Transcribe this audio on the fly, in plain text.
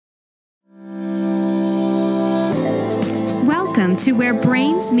Welcome to Where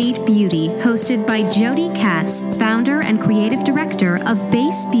Brains Meet Beauty, hosted by Jody Katz, founder and creative director of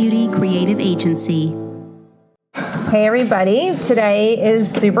Base Beauty Creative Agency. Hey everybody, today is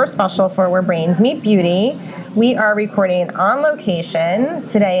super special for Where Brains Meet Beauty. We are recording on location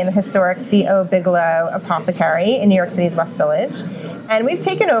today in the historic C.O. Bigelow Apothecary in New York City's West Village. And we've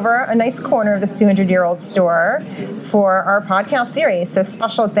taken over a nice corner of this 200-year-old store for our podcast series. So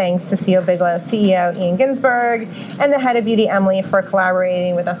special thanks to C.O. Bigelow CEO Ian Ginsberg and the head of beauty, Emily, for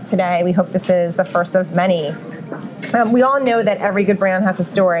collaborating with us today. We hope this is the first of many. We all know that every good brand has a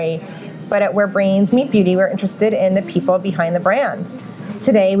story, but at Where Brains Meet Beauty, we're interested in the people behind the brand.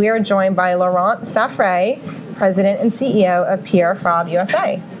 Today, we are joined by Laurent Saffray, President and CEO of Pierre Fabre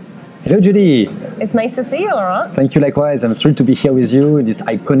USA. Hello, Judy. It's nice to see you, Laurent. Thank you, likewise. I'm thrilled to be here with you in this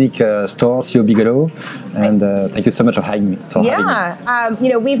iconic store, C.O. Bigelow, and thank you so much for having me.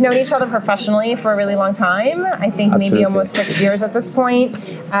 We've known each other professionally for a really long time. I think maybe almost 6 years at this point.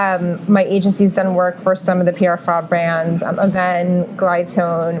 My agency's done work for some of the Pierre Fabre brands, Avène,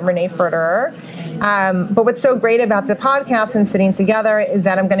 Glytone, Renee Furterer. But what's so great about the podcast and sitting together is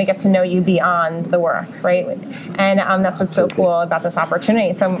that I'm going to get to know you beyond the work, right? And that's what's so cool about this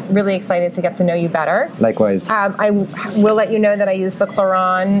opportunity. So I'm really excited to get to know you better. Likewise. I will let you know that I used the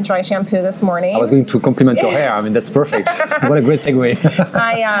Clairon dry shampoo this morning. I was going to compliment your hair. I mean, that's perfect. What a great segue.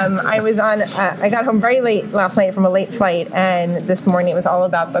 I got home very late last night from a late flight, and this morning it was all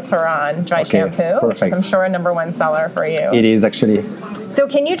about the Clairon dry shampoo, which is, I'm sure, a number one seller for you. It is, actually. So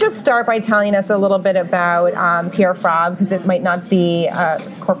can you just start by telling us a little bit about Pierre Fabre, because it might not be a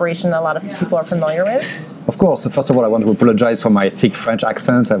corporation a lot of people are familiar with? Of course. First of all, I want to apologize for my thick French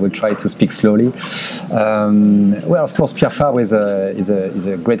accent. I will try to speak slowly. Of course, Pierre Fabre is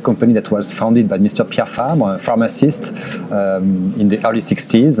a great company that was founded by Mr. Pierre Fabre, a pharmacist, in the early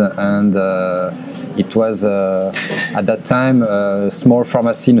 60s. And it was, at that time, a small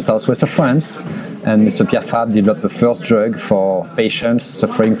pharmacy in the southwest of France. And Mr. Pierre Fabre developed the first drug for patients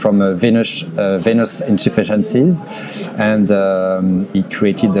suffering from venous insufficiencies. And he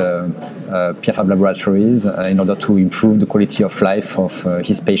created Pierre Fabre Laboratories in order to improve the quality of life of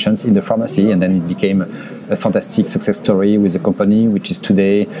his patients in the pharmacy. And then it became a fantastic success story with a company which is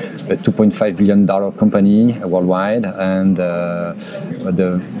today a $2.5 billion company worldwide. And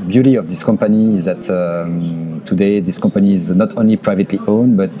the beauty of this company is that today this company is not only privately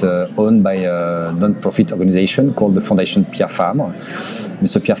owned, but owned by a non-profit organization called the Fondation Pierre Fabre.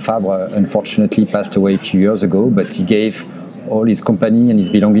 Mr. Pierre Fabre unfortunately passed away a few years ago, but he gave all his company and his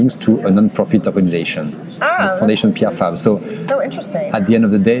belongings to a non-profit organization, the Fondation Pierre Fabre. So interesting. At the end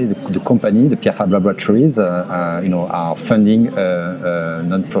of the day, the company, the Pierre Fabre Laboratories, are funding a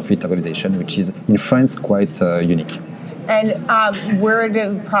non-profit organization, which is in France quite unique. And where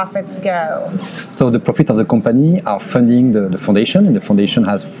do profits go? So the profit of the company are funding the foundation, and the foundation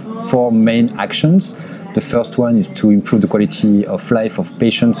has four main actions. The first one is to improve the quality of life of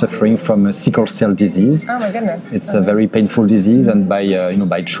patients suffering from sickle cell disease. Oh my goodness! It's a very painful disease, and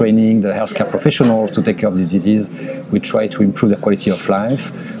by training the healthcare professionals to take care of this disease, we try to improve the quality of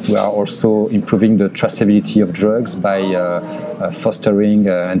life. We are also improving the traceability of drugs by fostering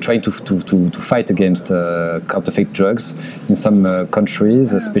and trying to fight against counterfeit drugs in some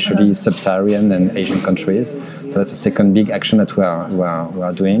countries, especially sub-Saharan and Asian countries. So that's the second big action that we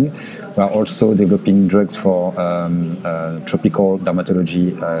are doing. We are also developing drugs for tropical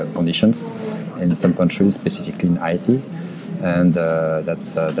dermatology conditions in some countries, specifically in Haiti, and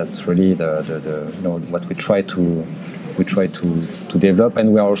that's really what we try to develop.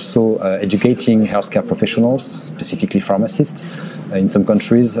 And we are also educating healthcare professionals, specifically pharmacists, in some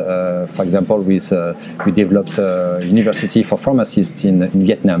countries. For example, we developed a university for pharmacists in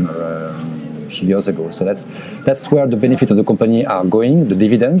Vietnam a few years ago. So that's where the benefit of the company are going, the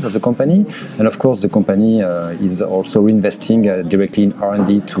dividends of the company. And of course, the company is also reinvesting directly in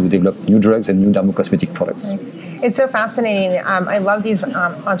R&D to develop new drugs and new dermocosmetic products. It's so fascinating. I love these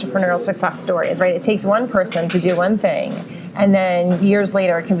entrepreneurial success stories, right? It takes one person to do one thing, and then years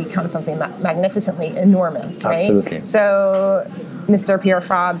later it can become something magnificently enormous, right? Absolutely. So Mr. Pierre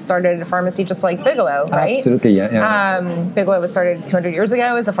Fabre started a pharmacy just like Bigelow, right? Absolutely, yeah. Bigelow was started 200 years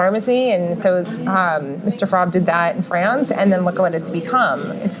ago as a pharmacy, and so Mr. Fabre did that in France, and then look at what it's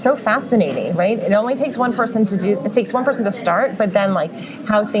become. It's so fascinating, right? It only takes one person to start, but then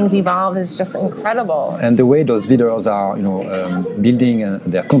how things evolve is just incredible. And the way those leaders are, building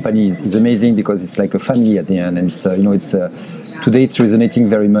their companies is amazing, because it's like a family at the end, and today it's resonating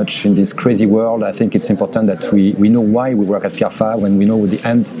very much in this crazy world. I think it's important that we know why we work at Pierre Fabre, when we know the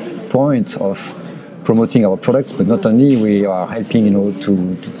end point of promoting our products, but not only, we are helping,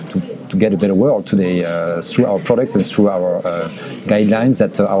 to get a better world today through our products and through our guidelines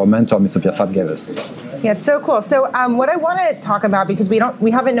that our mentor, Mr. Pierre Fabre, gave us. Yeah, it's so cool. So what I want to talk about, because we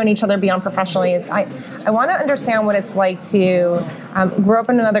haven't known each other beyond professionally, is I want to understand what it's like to grow up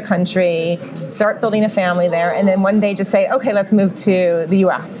in another country, start building a family there, and then one day just say, okay, let's move to the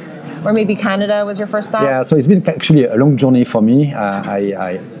US. Or maybe Canada was your first stop? Yeah, so it's been actually a long journey for me.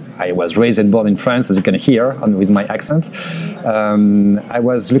 I was raised and born in France, as you can hear with my accent. I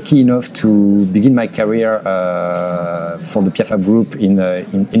was lucky enough to begin my career for the Pierre Fabre Group in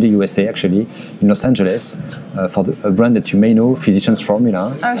the USA, actually, in Los Angeles, for a brand that you may know, Physicians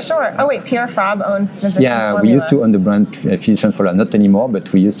Formula. Oh, sure. Oh, wait, Pierre Fabre owned Physicians Formula. Yeah, we used to own the brand Physicians Formula, not anymore,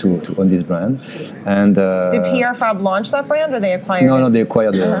 but we used to own this brand. And did Pierre Fabre launch that brand, or they acquired it? No, they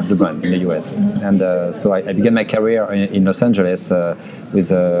acquired the brand in the US. Mm-hmm. And so I began my career in Los Angeles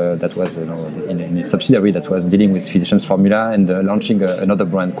with that was in a subsidiary that was dealing with Physicians Formula and launching another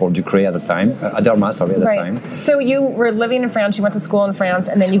brand called Ducre at the time, Aderma, sorry, at the time. So you were living in France, you went to school in France,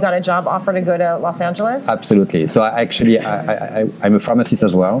 and then you got a job offer to go to Los Angeles? Absolutely. So I'm a pharmacist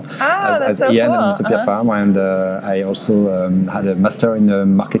as well, as so Ian cool. and Mr. Pierre Fabre, and I also had a master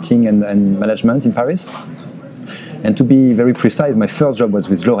in marketing and management in Paris. And to be very precise, my first job was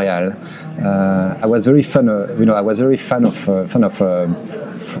with L'Oréal. I was very fan of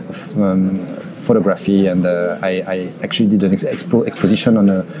photography, and I actually did an exposition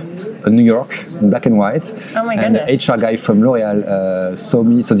on New York in black and white. Oh my and goodness. the HR guy from L'Oréal saw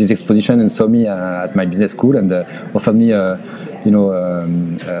this exposition and saw me at my business school and offered me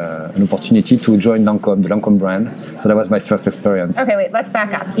an opportunity to join Lancôme, the Lancôme brand. So that was my first experience. Okay, wait, let's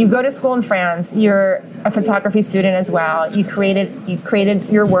back up. You go to school in France, you're a photography student as well. You created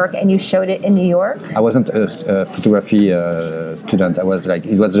your work and you showed it in New York? I wasn't a photography student. I was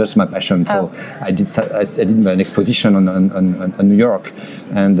it was just my passion. So I did an exposition on New York,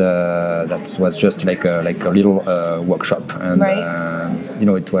 and that was just like a little workshop. And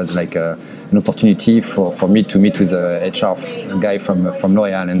it was like an opportunity for me to meet with a HR guy from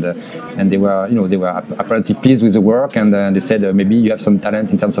L'Oréal, and they were apparently pleased with the work, and they said maybe you have some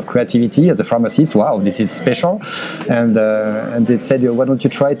talent in terms of creativity as a pharmacist. Wow, this is special, and they said why don't you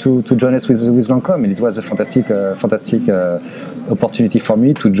try to join us with Lancôme? And it was a fantastic opportunity for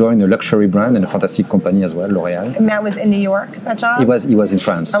me to join a luxury brand and a fantastic company as well, L'Oréal. And that was in New York, that job? It was in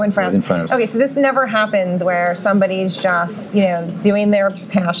France. Oh, in France. It was in France. Okay, so this never happens where somebody's just doing their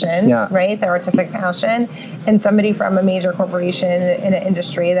passion, right? Their artistic passion, and somebody from a major corporation in an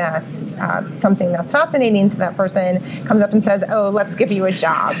industry that's something that's fascinating to that person comes up and says, "Oh, let's give you a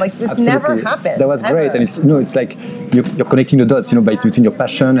job." Like this never happens. That was ever. great, and it's like you're connecting the dots, between your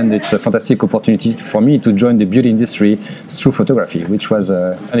passion, and it's a fantastic opportunity for me to join the beauty industry through photography, which was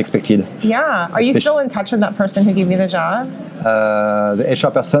unexpected. Yeah. Are you still in touch with that person who gave you the job? The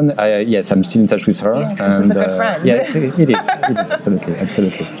HR person, yes, I'm still in touch with her. Yes, this is a good friend. Yes, it is,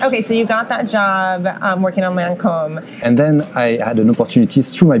 absolutely. Okay, so you got that job working on Lancôme. And then I had an opportunity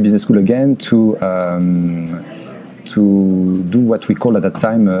through my business school again to do what we call at that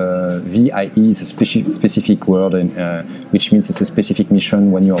time VIE, is a specific word, which means it's a specific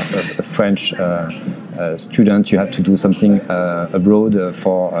mission. When you're a French student, you have to do something abroad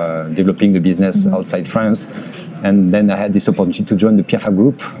for developing the business outside France. And then I had this opportunity to join the Pierre Fabre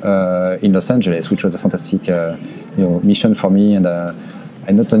Group in Los Angeles, which was a fantastic mission for me. And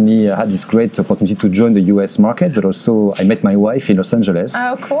I not only had this great opportunity to join the US market, but also I met my wife in Los Angeles.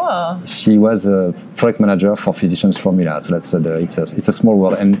 Oh, cool. She was a product manager for Physicians Formula, so that's it's a small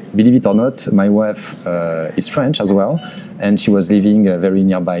world. And believe it or not, my wife is French as well, and she was living very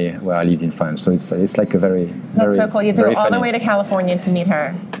nearby where I lived in France. So it's like a very That's so cool. You had to go all funny. the way to California to meet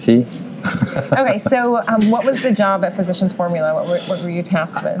her. See? Okay, so what was the job at Physicians Formula? What were you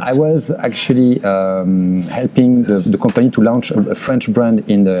tasked with? I was actually helping the company to launch a French brand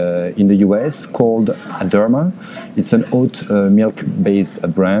in the US called Aderma. It's an oat milk-based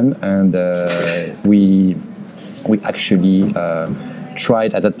brand, and we actually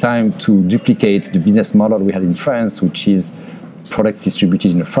tried at that time to duplicate the business model we had in France, which is product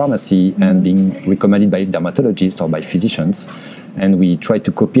distributed in a pharmacy and being recommended by dermatologists or by physicians. And we tried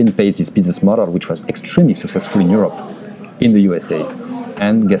to copy and paste this business model, which was extremely successful in Europe, in the USA.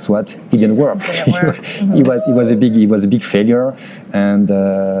 And guess what? It didn't work. It was a big failure. And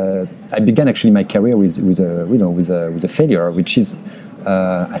I began actually my career with a failure, which is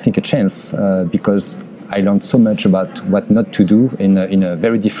I think a chance because I learned so much about what not to do in a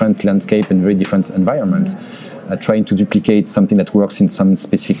very different landscape and very different environment. trying to duplicate something that works in some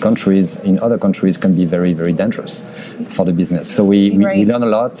specific countries in other countries can be very, very dangerous for the business. So we learn a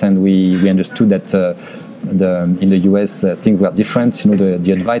lot, and we understood that in the US things were different. You know,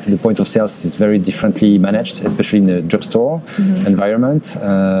 the advice at the point of sales is very differently managed, especially in the drugstore environment,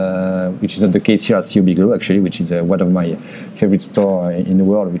 which is not the case here at CO Bigelow, actually, which is one of my favorite store in the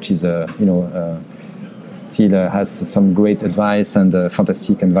world, which is still has some great advice and a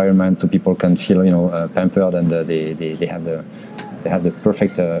fantastic environment so people can feel pampered, and they have the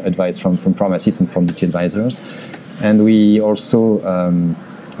perfect advice from pharmacists and from beauty advisors. And we also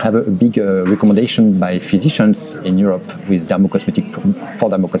have a big recommendation by physicians in Europe with for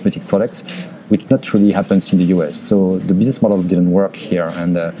dermocosmetic products, which not really happens in the US. So the business model didn't work here,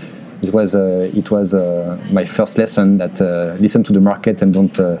 and it was my first lesson that listen to the market and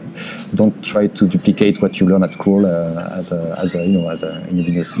don't try to duplicate what you learn at school as a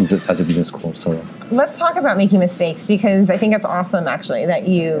business school. So let's talk about making mistakes, because I think it's awesome actually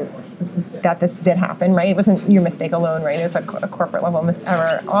that this did happen, right? It wasn't your mistake alone, right? It was a corporate level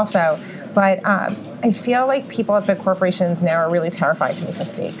error also. But I feel like people at big corporations now are really terrified to make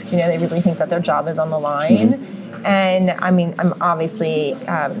mistakes. You know, they really think that their job is on the line. Mm-hmm. And I mean, I'm obviously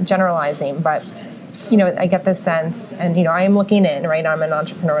generalizing, but I get this sense, and I am looking in, right? I'm an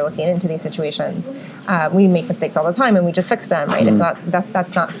entrepreneur looking into these situations. We make mistakes all the time, and we just fix them, right? Mm-hmm. It's not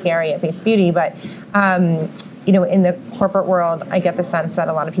that's not scary at Base Beauty, but in the corporate world, I get the sense that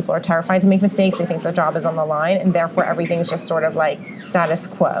a lot of people are terrified to make mistakes. They think their job is on the line, and therefore everything's just sort of like status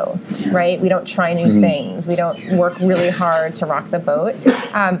quo, right? We don't try new things. We don't work really hard to rock the boat.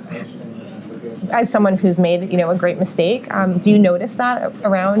 As someone who's made a great mistake, do you notice that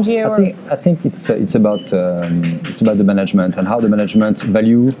around you? I think it's about the management and how the management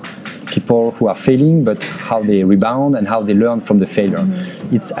value people who are failing, but how they rebound and how they learn from the failure.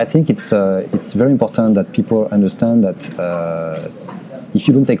 Mm-hmm. I think it's very important that people understand that if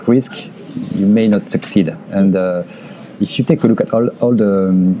you don't take risk, you may not succeed. And if you take a look at all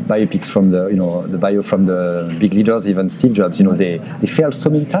the biopics from the bio from the big leaders, even Steve Jobs, they failed so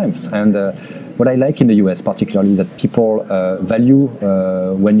many times. And what I like in the US particularly is that people value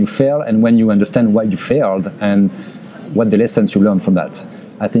when you fail and when you understand why you failed and what the lessons you learn from that.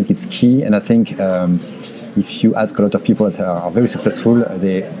 I think it's key, and I think if you ask a lot of people that are very successful,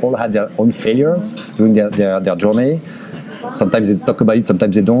 they all had their own failures during their journey. Sometimes they talk about it,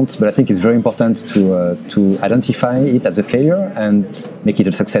 sometimes they don't. But I think it's very important to identify it as a failure and make it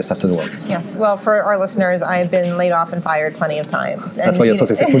a success afterwards. Yes. Well, for our listeners, I've been laid off and fired plenty of times. And that's why you're so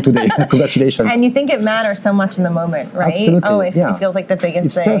successful today. Congratulations. And you think it matters so much in the moment, right? Absolutely. It feels like the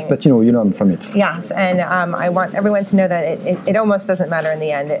biggest thing. It's tough, but you learn from it. Yes, and I want everyone to know that it almost doesn't matter in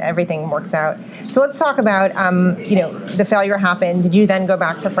the end. Everything works out. So let's talk about the failure happened. Did you then go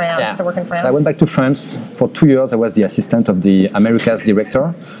back to France to work in France? I went back to France for 2 years. I was the assistant of the Americas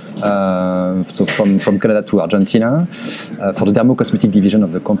director, so from Canada to Argentina, for the dermocosmetic division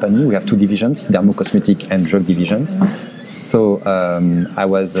of the company. We have two divisions, dermocosmetic and drug divisions. So I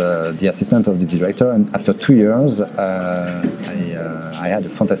was the assistant of the director, and after 2 years, I had a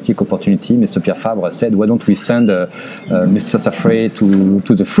fantastic opportunity. Mr. Pierre Fabre said, "Why don't we send Mr. Safray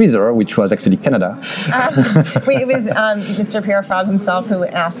to the freezer," which was actually Canada. Wait, it was Mr. Pierre Fabre himself who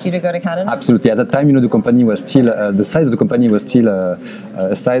asked you to go to Canada? Absolutely. At that time, the company was still the size of the company was still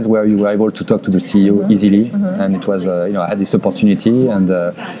a size where you were able to talk to the CEO easily, and it was I had this opportunity, and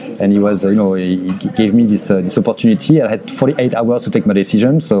he was he gave me this opportunity. I had 48 hours to take my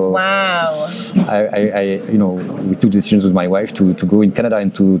decision. So wow. I we took decisions with my wife to go in Canada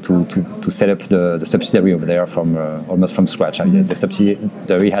and to set up the subsidiary over there from almost from scratch. The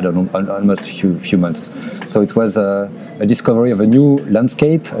subsidiary had almost few months. So it was a discovery of a new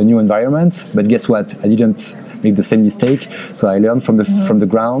landscape, a new environment. But guess what? I didn't make the same mistake. So I learned from the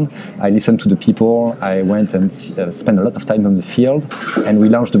ground. I listened to the people. I went and spent a lot of time on the field, and we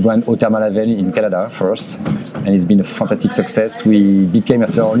launched the brand Eau Thermale Avène in Canada first, and it's been a fantastic success. We became,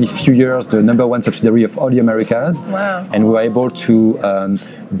 after only a few years, the #1 subsidiary of all the Americas. Wow. And we were able to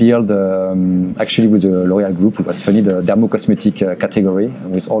build, actually with the L'Oréal Group, it was funny, the dermocosmetic category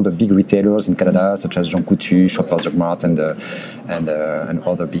with all the big retailers in Canada, such as Jean Coutu, Shoppers Drug Mart, and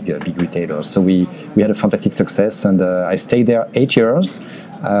other big retailers. So we had a fantastic success, and I stayed there 8 years.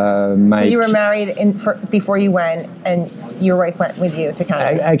 So you were married before you went, and your wife went with you to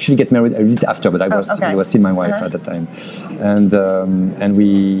Canada? I actually get married a bit after, but I was still my wife at the time. And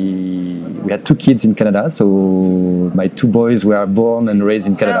we had 2 kids in Canada, so my 2 boys were born and raised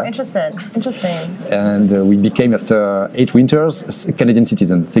in Canada. Oh, interesting. And we became, after 8 winters, Canadian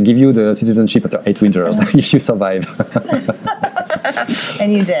citizens. They give you the citizenship after 8 winters if you survive.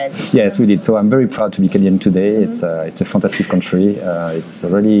 And you did. Yes, we did. So I'm very proud to be Canadian today. It's a fantastic country. It's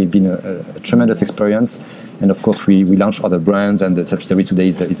really been a tremendous experience. And of course, we launched other brands, and the subsidiary today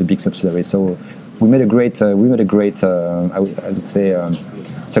is a big subsidiary. So we made a great I would say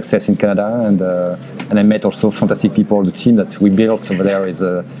success in Canada, and I met also fantastic people. The team that we built over there is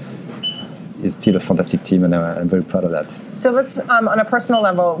still a fantastic team, and I'm very proud of that. So let's, on a personal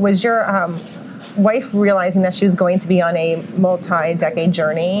level, was your wife realizing that she was going to be on a multi-decade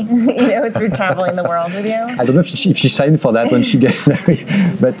journey, through traveling the world with you? I don't know if she signed for that when she got married,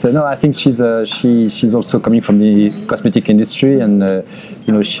 but no, I think she's also coming from the cosmetic industry, and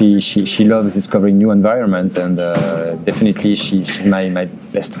she loves discovering new environment, and definitely she's my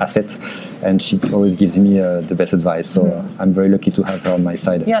best asset. And she always gives me the best advice, so I'm very lucky to have her on my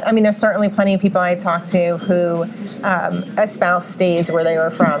side. Yeah, I mean, there's certainly plenty of people I talk to who a spouse stays where they were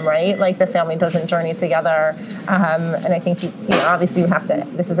from, right? Like the family doesn't journey together, and I think obviously you have to.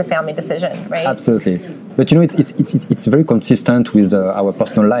 This is a family decision, right? Absolutely, but it's very consistent with our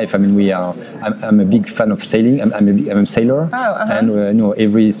personal life. I mean, I'm a big fan of sailing. I'm a sailor, and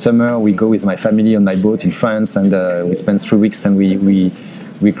every summer we go with my family on my boat in France, and we spend 3 weeks, and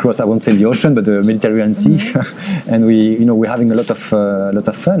we cross, I won't say the ocean, but the Mediterranean Sea, and we're having a lot of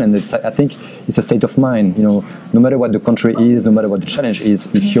fun, and I think it's a state of mind. No matter what the country is, no matter what the challenge is,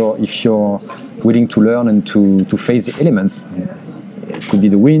 if you're willing to learn and to face the elements, it could be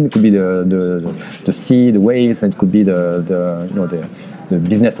the wind, it could be the sea, the waves, and it could be the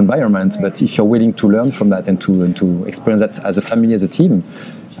business environment. But if you're willing to learn from that and to experience that as a family, as a team,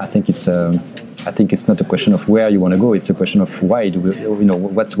 I think it's not a question of where you want to go. It's a question of why.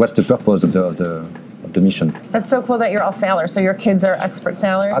 What's the purpose of the mission? That's so cool that you're all sailors. So your kids are expert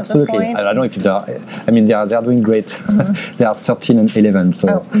sailors. Absolutely. At this point? I don't know if they are. I mean, they are doing great. They are 13 and 11,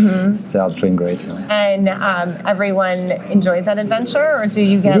 so they are doing great. And everyone enjoys that adventure, or do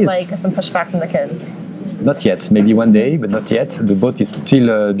you get some pushback from the kids? Not yet. Maybe one day, but not yet. The boat is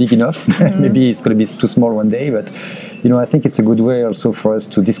still big enough. Maybe it's going to be too small one day, but I think it's a good way also for us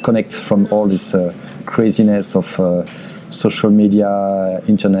to disconnect from all this craziness of social media,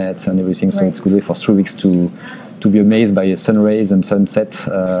 internet, and everything. So it's a good way for 3 weeks to be amazed by sun rays and sunset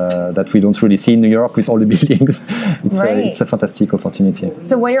that we don't really see in New York with all the buildings. It's a fantastic opportunity.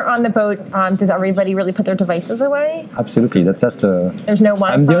 So when you're on the boat, does everybody really put their devices away? Absolutely. That's the. There's no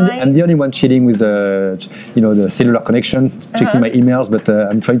Wi-Fi. I'm the only one chilling with the cellular connection, checking my emails, but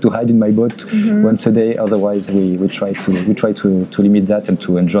I'm trying to hide in my boat once a day. Otherwise, we try to limit that and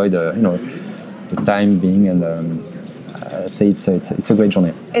to enjoy the time being and. Say it's a great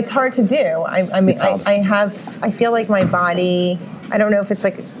journey. It's hard to do. I feel like my body, I don't know if it's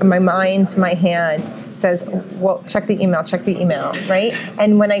like my mind to my hand says, well, check the email, right?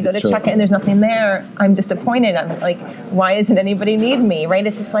 And when I go to check it and there's nothing there, I'm disappointed. I'm like, why doesn't anybody need me, right?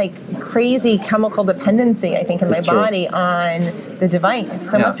 It's just like crazy chemical dependency, I think, in my body on the device.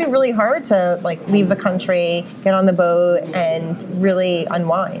 So it must be really hard to leave the country, get on the boat, and really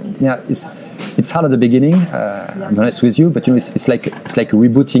unwind. Yeah, it's hard at the beginning. I'm honest with you, but it's like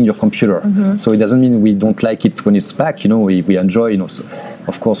rebooting your computer. So it doesn't mean we don't like it when it's back. We enjoy. So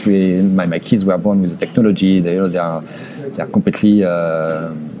of course, my kids were born with the technology. They are completely.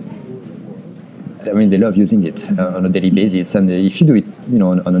 They love using it on a daily basis, and if you do it,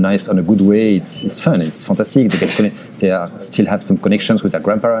 on a good way, it's fun. It's fantastic. They still have some connections with their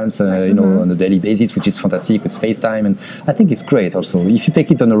grandparents, on a daily basis, which is fantastic with FaceTime, and I think it's great. Also, if you take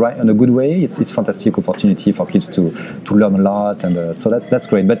it on a good way, it's fantastic opportunity for kids to learn a lot, and so that's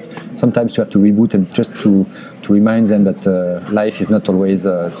great. But sometimes you have to reboot and just to remind them that life is not always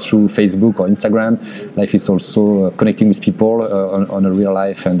through Facebook or Instagram. Life is also connecting with people on a real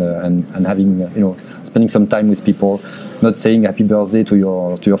life and having spending some time with people. Not saying happy birthday to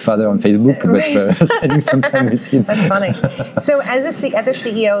your father on Facebook, but spending some time with him. That's funny. So at the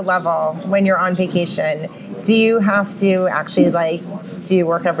CEO level, when you're on vacation, do you have to actually do you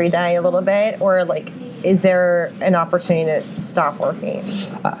work every day a little bit, or is there an opportunity to stop working?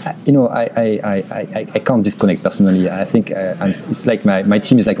 I can't disconnect personally. I think it's like my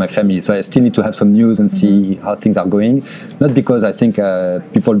team is like my family, so I still need to have some news and see how things are going. Not because I think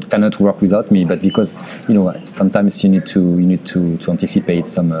people cannot work without me, but because sometimes you need to anticipate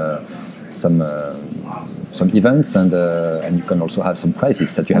some events, and you can also have some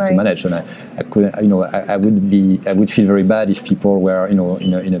crises that you have to manage. And I would feel very bad if people were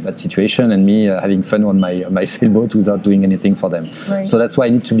in a bad situation and me having fun on my sailboat without doing anything for them. Right. So that's why I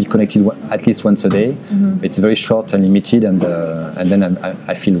need to be connected at least once a day. It's very short and limited, and then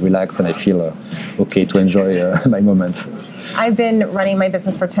I feel relaxed and I feel okay to enjoy my moment. I've been running my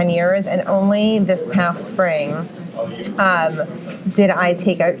business for 10 years, and only this past spring did I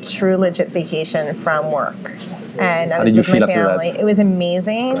take a true legit vacation from work. And I was with my family. It was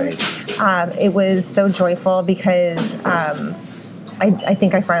amazing. It was so joyful because I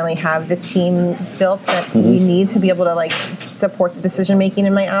think I finally have the team built that we need to be able to like support the decision making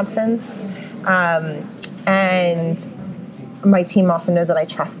in my absence. And my team also knows that I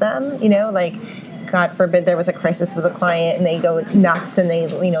trust them, you know, like God forbid there was a crisis with a client and they go nuts and they,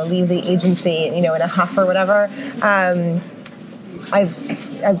 you know, leave the agency, you know, in a huff or whatever. I've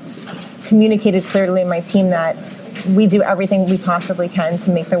communicated clearly in my team that we do everything we possibly can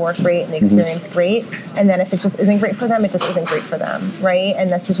to make the work great and the experience great. And then if it just isn't great for them, it just isn't great for them, right? And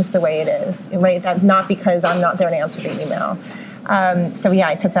that's just the way it is, right? That not because I'm not there to answer the email. So yeah,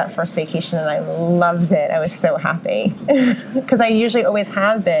 I took that first vacation and I loved it. I was so happy because I usually always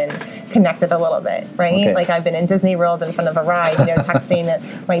have been connected a little bit, right? Okay. Like I've been in Disney World in front of a ride, you know, texting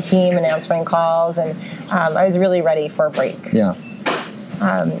my team and answering calls, and I was really ready for a break. Yeah.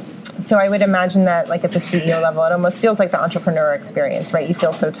 So I would imagine that, like at the CEO level, it almost feels like the entrepreneur experience, right? You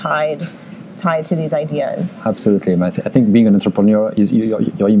feel so tied to these ideas. Absolutely. I think being an entrepreneur is you're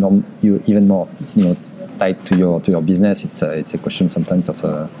even more, you know, tied to your business. It's a question sometimes of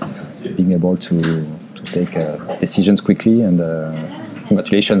being able to take decisions quickly, and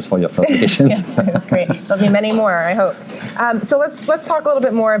congratulations for your first vacations. Yeah, that's great. There'll be many more, I hope. So let's talk a little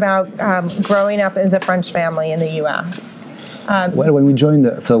bit more about growing up as a French family in the U.S. Well, when we joined,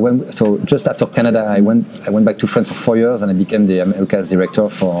 so just after Canada, I went back to France for 4 years, and I became the Americas director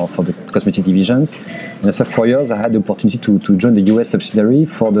for the cosmetic divisions. And after 4 years, I had the opportunity to join the US subsidiary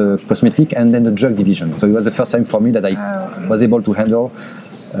for the cosmetic and then the drug division. So it was the first time for me that I was able to handle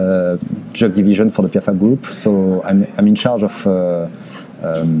drug division for the Pierre Fabre Group. So I'm in charge of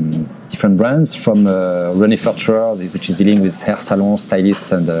different brands, from René Furtrer, which is dealing with hair salons,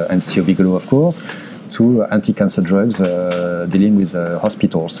 stylists, and C.O. Bigelow, of course, to anti-cancer drugs, dealing with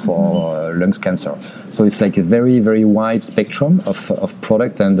hospitals for lungs cancer. So it's like a very, very wide spectrum of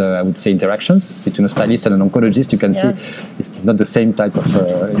product and I would say interactions between a stylist and an oncologist. You can see it's not the same type of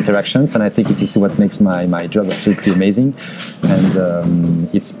interactions, and I think it is what makes my job absolutely amazing. And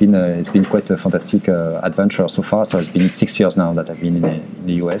it's been quite a fantastic adventure so far. So it's been 6 years now that I've been in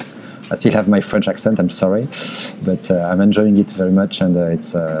the US. I still have my French accent, I'm sorry, but I'm enjoying it very much, and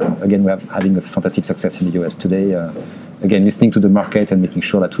it's again, we're having a fantastic success in the US today. Again, listening to the market and making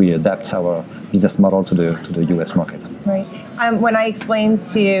sure that we adapt our business model to the US market. Right. When I explain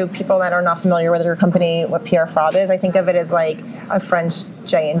to people that are not familiar with your company what Pierre Fabre is, I think of it as like a French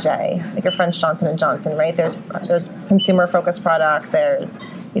J&J, like a French Johnson & Johnson, right? There's consumer-focused product, there's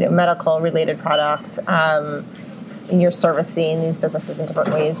medical-related product. You're servicing these businesses in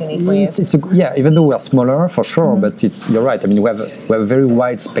different ways, unique ways. Even though we're smaller, for sure, but you're right. I mean, we have a very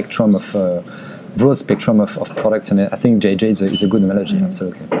wide spectrum broad spectrum of products, and I think J&J is a good analogy,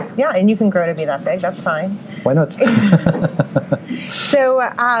 absolutely. Yeah, and you can grow to be that big, that's fine. Why not? So,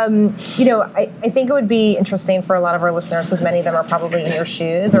 I think it would be interesting for a lot of our listeners, because many of them are probably in your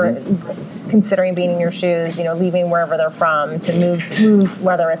shoes or considering being in your shoes, leaving wherever they're from to move,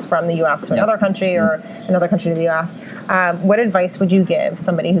 whether it's from the U.S. to another country or another country to the U.S. What advice would you give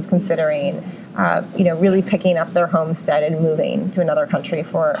somebody who's considering, really picking up their homestead and moving to another country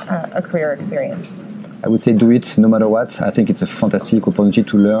for a career experience? I would say do it no matter what. I think it's a fantastic opportunity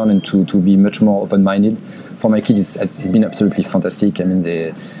to learn and to be much more open-minded. For my kids, it's been absolutely fantastic. I mean,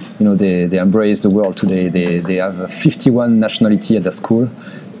 they embrace the world today. They have 51 nationality at their school,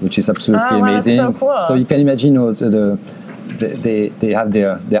 which is absolutely amazing. That's so cool. So you can imagine, they have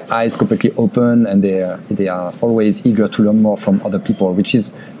their eyes completely open, and they are always eager to learn more from other people, which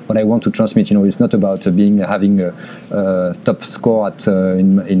is what I want to transmit. It's not about having a top score at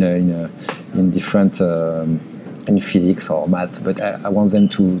in different in physics or math, but I want them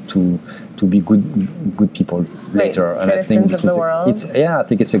to be good people later. And I think this I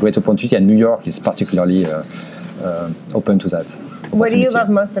think it's a great opportunity, and New York is particularly open to that. What do you love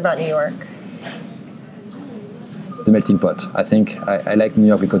most about New York? The melting pot. I think I like New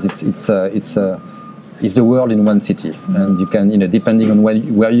York because it's the world in one city, and you can, depending on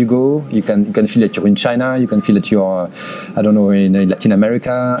where you go, you can feel that you're in China, you can feel that you're, in Latin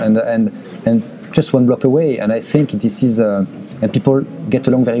America, and just one block away. And I think this is, and people get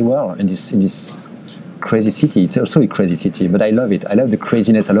along very well in this crazy city. It's also a crazy city, but I love it. I love the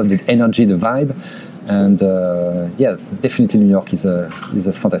craziness. I love the energy, the vibe, and definitely New York is a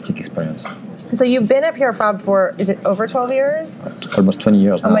fantastic experience. So you've been at Pierre Fabre for, is it over 12 years? Almost 20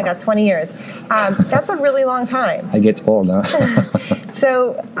 years now. Oh my God, 20 years. That's a really long time. I get old now.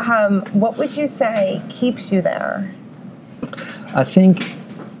 So what would you say keeps you there? I think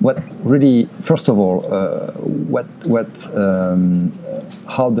what really, first of all,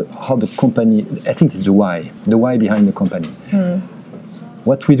 how the company, I think it's the why behind the company.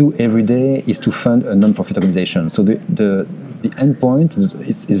 What we do every day is to fund a non-profit organization. So the end point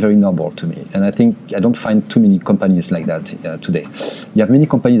is very noble to me. And I think I don't find too many companies like that today. You have many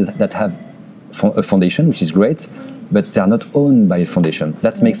companies that have a foundation, which is great, but they are not owned by a foundation.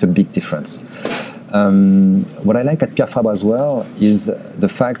 That makes a big difference. What I like at Pierre Fabre as well is the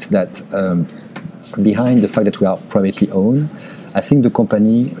fact that behind the fact that we are privately owned, I think the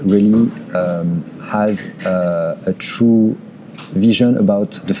company really has a true vision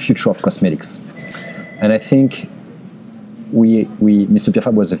about the future of cosmetics. And I think Mr. Pierre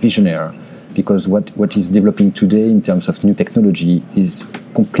Fabre was a visionary, because what he's developing today in terms of new technology is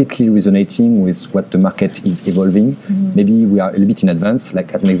completely resonating with what the market is evolving. Maybe we are a little bit in advance.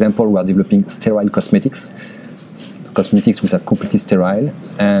 Like as an example, we are developing sterile cosmetics which are completely sterile,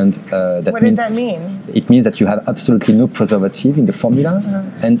 and what does that mean? It means that you have absolutely no preservative in the formula,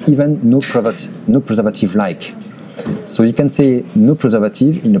 and even no preservative-like. So you can say no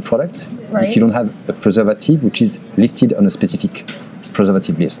preservative in a product if you don't have a preservative which is listed on a specific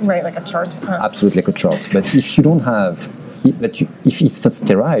preservative list. Right, like a chart. Absolutely, like a chart. But if you don't have, if it's not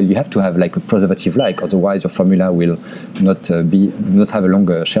sterile, you have to have like a preservative-like. Otherwise, your formula will not have a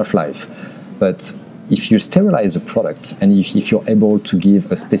longer shelf life. But if you sterilize the product, and if you're able to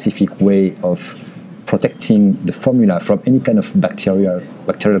give a specific way of protecting the formula from any kind of bacterial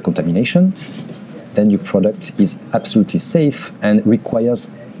contamination, then your product is absolutely safe and requires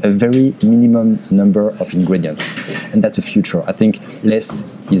a very minimum number of ingredients. And that's the future. I think less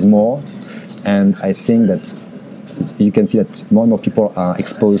is more, and I think that you can see that more and more people are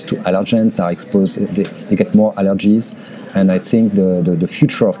exposed to allergens, they get more allergies, and I think the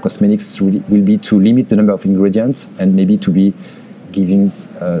future of cosmetics will be to limit the number of ingredients and maybe to be giving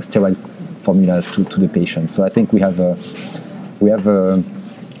sterile formulas to the patient. So I think we have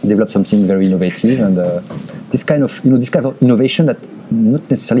developed something very innovative, and this kind of innovation that not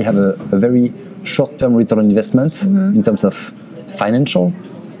necessarily have a very short-term return on investment in terms of financial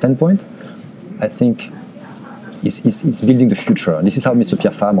standpoint. I think is building the future. And this is how Mr.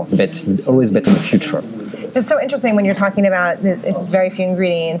 Pierre Fabre always bet on the future. It's so interesting when you're talking about very few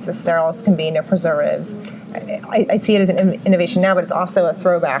ingredients, the sterols can be no preservatives. I see it as an innovation now, but it's also a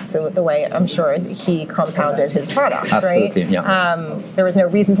throwback to the way I'm sure he compounded his products, Absolutely, right? Yeah. There was no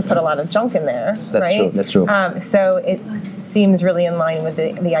reason to put a lot of junk in there, right? That's true. So it seems really in line with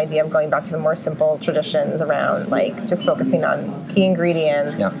the idea of going back to the more simple traditions around like just focusing on key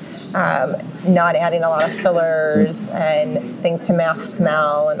ingredients, not adding a lot of fillers and things to mask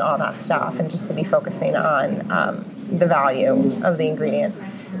smell and all that stuff, and just to be focusing on the value of the ingredient.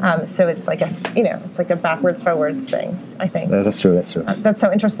 So it's like a backwards forwards thing, I think. That's true. That's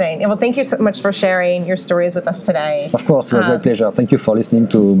so interesting. Well, thank you so much for sharing your stories with us today. Of course, it was my pleasure. Thank you for listening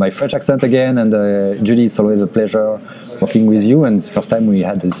to my French accent again. And Judy, it's always a pleasure working with you. And first time we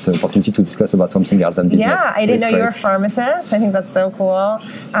had this opportunity to discuss about something else than business. Yeah, I didn't know you were a pharmacist. I think that's so cool.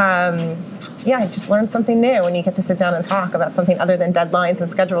 I just learned something new when you get to sit down and talk about something other than deadlines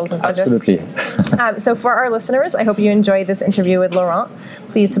and schedules and budgets. Absolutely. So for our listeners, I hope you enjoyed this interview with Laurent.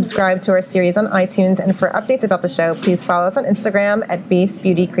 Please subscribe to our series on iTunes, and for updates about the show, please follow us on Instagram at Base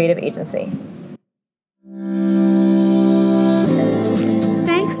Beauty Creative Agency.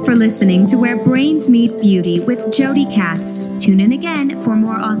 Thanks for listening to Where Brains Meet Beauty with Jody Katz. Tune in again for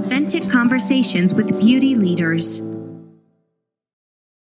more authentic conversations with beauty leaders.